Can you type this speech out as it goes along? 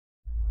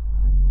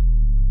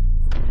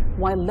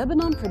While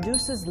Lebanon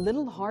produces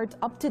little hard,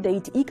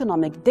 up-to-date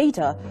economic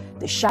data,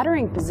 the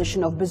shattering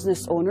position of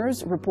business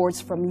owners, reports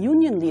from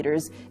union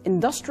leaders,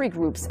 industry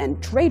groups, and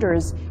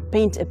traders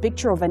paint a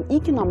picture of an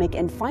economic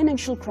and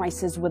financial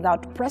crisis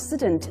without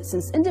precedent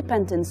since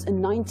independence in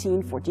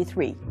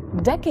 1943.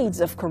 Decades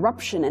of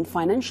corruption and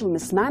financial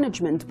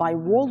mismanagement by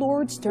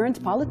warlords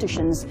turned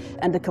politicians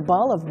and the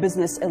cabal of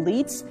business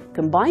elites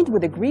combined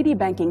with a greedy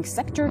banking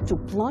sector to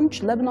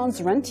plunge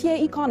Lebanon's rentier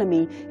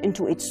economy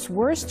into its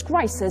worst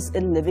crisis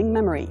in living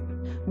memory.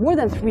 More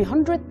than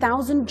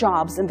 300,000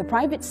 jobs in the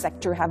private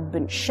sector have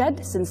been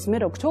shed since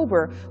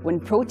mid-October, when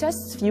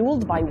protests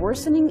fueled by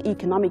worsening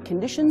economic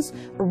conditions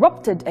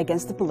erupted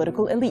against the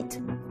political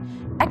elite.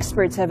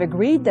 Experts have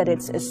agreed that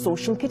it's a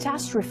social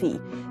catastrophe.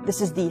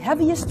 This is the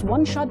heaviest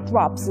one-shot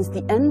drop since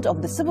the end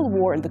of the civil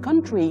war in the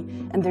country,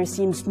 and there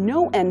seems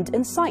no end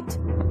in sight.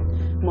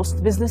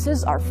 Most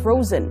businesses are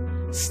frozen,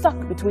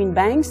 stuck between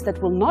banks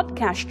that will not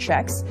cash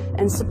checks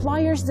and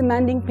suppliers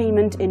demanding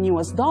payment in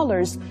US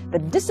dollars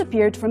that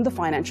disappeared from the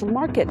financial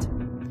market.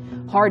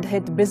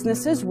 Hard-hit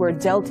businesses were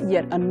dealt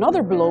yet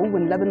another blow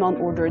when Lebanon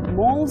ordered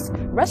malls,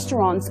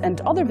 restaurants,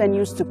 and other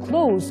venues to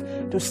close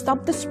to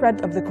stop the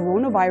spread of the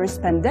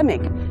coronavirus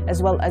pandemic,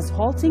 as well as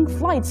halting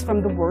flights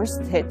from the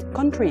worst-hit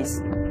countries.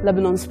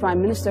 Lebanon's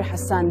Prime Minister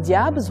Hassan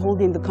Diab is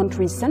holding the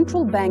country's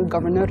central bank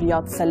governor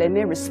Riyad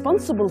Salameh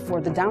responsible for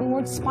the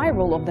downward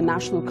spiral of the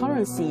national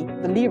currency,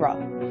 the lira.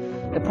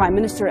 The Prime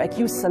Minister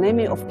accused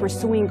Salameh of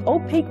pursuing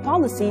opaque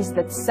policies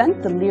that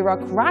sent the lira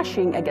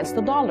crashing against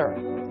the dollar.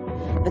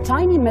 The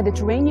tiny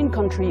Mediterranean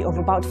country of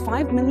about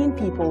 5 million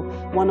people,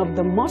 one of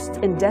the most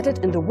indebted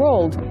in the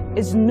world,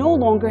 is no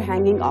longer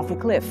hanging off a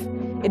cliff.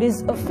 It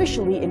is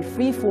officially in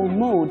free-fall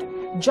mode,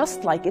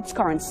 just like its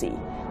currency.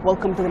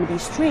 Welcome to the Middle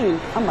East Stream.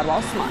 I'm Marwa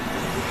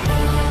Osman.